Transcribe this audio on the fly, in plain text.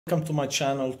Welcome to my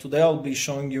channel. Today I'll be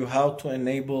showing you how to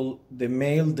enable the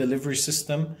mail delivery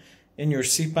system in your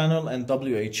cPanel and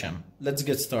WHM. Let's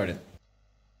get started.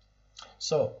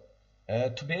 So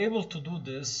to be able to do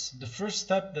this, the first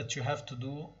step that you have to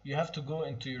do, you have to go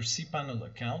into your cPanel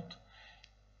account.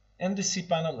 In the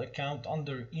cPanel account,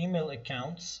 under email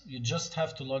accounts, you just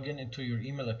have to log in into your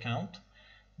email account.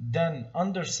 Then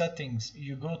under settings,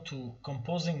 you go to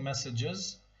composing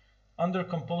messages. Under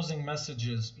composing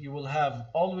messages, you will have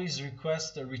always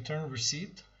request a return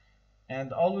receipt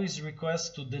and always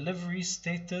request to delivery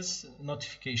status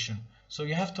notification. So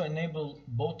you have to enable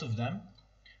both of them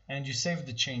and you save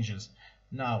the changes.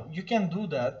 Now you can do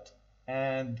that,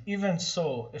 and even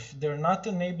so, if they're not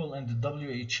enabled in the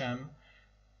WHM,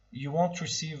 you won't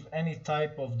receive any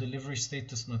type of delivery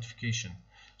status notification.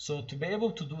 So to be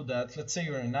able to do that, let's say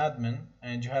you're an admin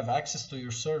and you have access to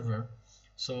your server.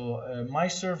 So my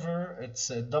server,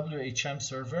 it's a WHM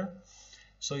server.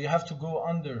 So you have to go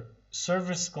under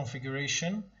service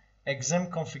configuration,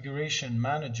 XM configuration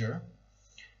manager,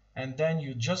 and then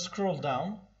you just scroll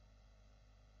down.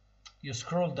 You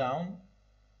scroll down.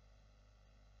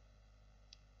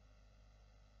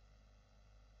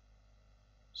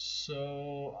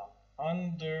 So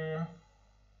under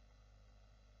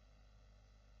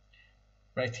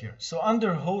right here. So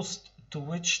under host to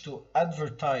which to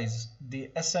advertise the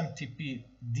SMTP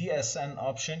DSN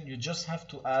option, you just have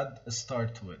to add a star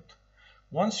to it.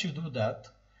 Once you do that,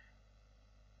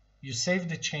 you save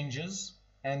the changes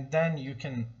and then you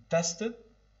can test it,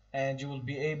 and you will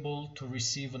be able to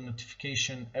receive a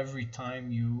notification every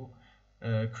time you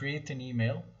create an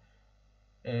email.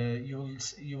 You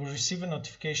will receive a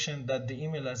notification that the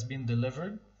email has been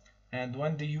delivered, and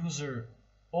when the user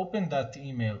open that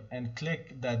email and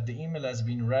click that the email has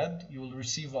been read, you will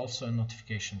receive also a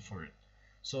notification for it.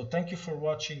 So thank you for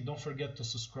watching. Don't forget to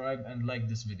subscribe and like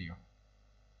this video.